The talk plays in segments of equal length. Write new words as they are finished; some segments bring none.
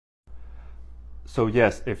So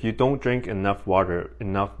yes, if you don't drink enough water,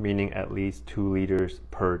 enough meaning at least 2 liters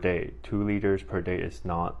per day. 2 liters per day is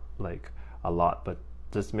not like a lot, but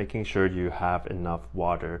just making sure you have enough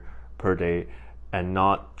water per day and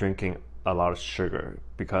not drinking a lot of sugar,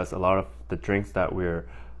 because a lot of the drinks that we're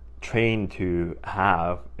trained to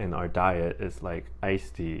have in our diet is like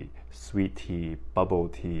iced tea, sweet tea, bubble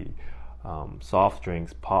tea, soft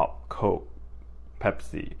drinks, pop, Coke,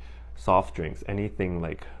 Pepsi, soft drinks, anything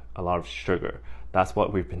like a lot of sugar. That's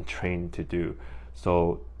what we've been trained to do.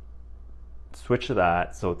 So switch to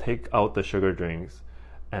that. So take out the sugar drinks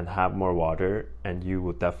and have more water, and you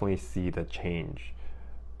will definitely see the change.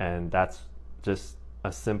 And that's just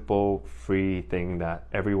a simple free thing that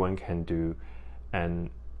everyone can do, and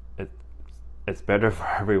it's better for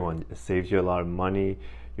everyone. It saves you a lot of money.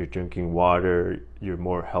 You're drinking water, you're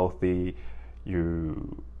more healthy, your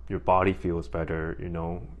body feels better, you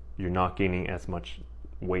know, you're not gaining as much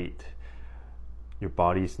weight, your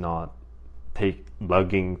body's not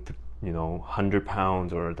lugging 100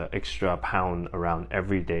 pounds or the extra pound around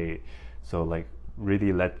every day. So like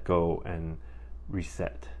really let go and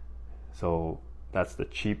reset. So that's the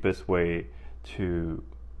cheapest way to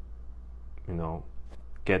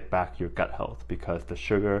get back your gut health, because the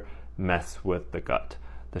sugar mess with the gut.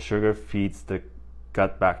 The sugar feeds the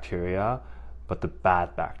gut bacteria, but the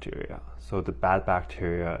bad bacteria. So the bad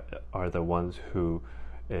bacteria are the ones who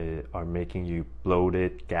are making you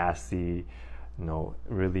bloated, gassy,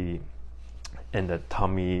 really in the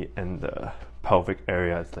tummy and the pelvic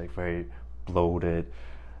area. It's like very bloated,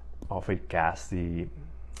 very gassy,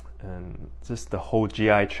 and just the whole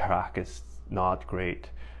GI tract is not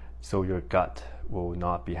great. So your gut will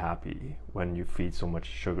not be happy when you feed so much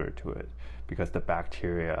sugar to it, because the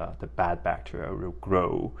bacteria, the bad bacteria, will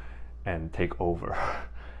grow and take over.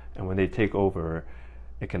 And when they take over,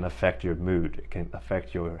 it can affect your mood, it can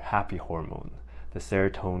affect your happy hormone, the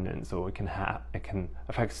serotonin. So it can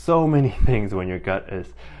affect so many things when your gut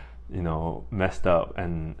is messed up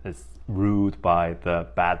and is ruled by the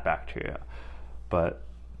bad bacteria. But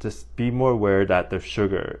just be more aware that the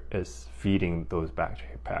sugar is feeding those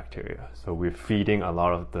bacteria. So we're feeding a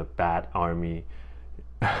lot of the bad army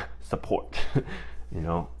support,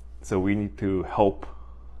 So we need to help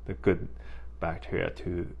the good bacteria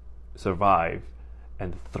to survive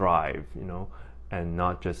and thrive, and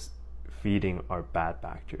not just feeding our bad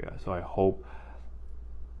bacteria. So I hope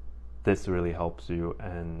this really helps you,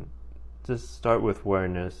 and just start with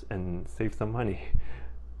awareness and save some money.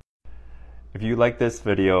 If you like this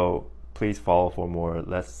video, please follow for more.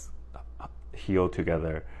 Let's heal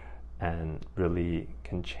together and really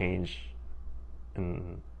can change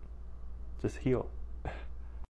and just heal.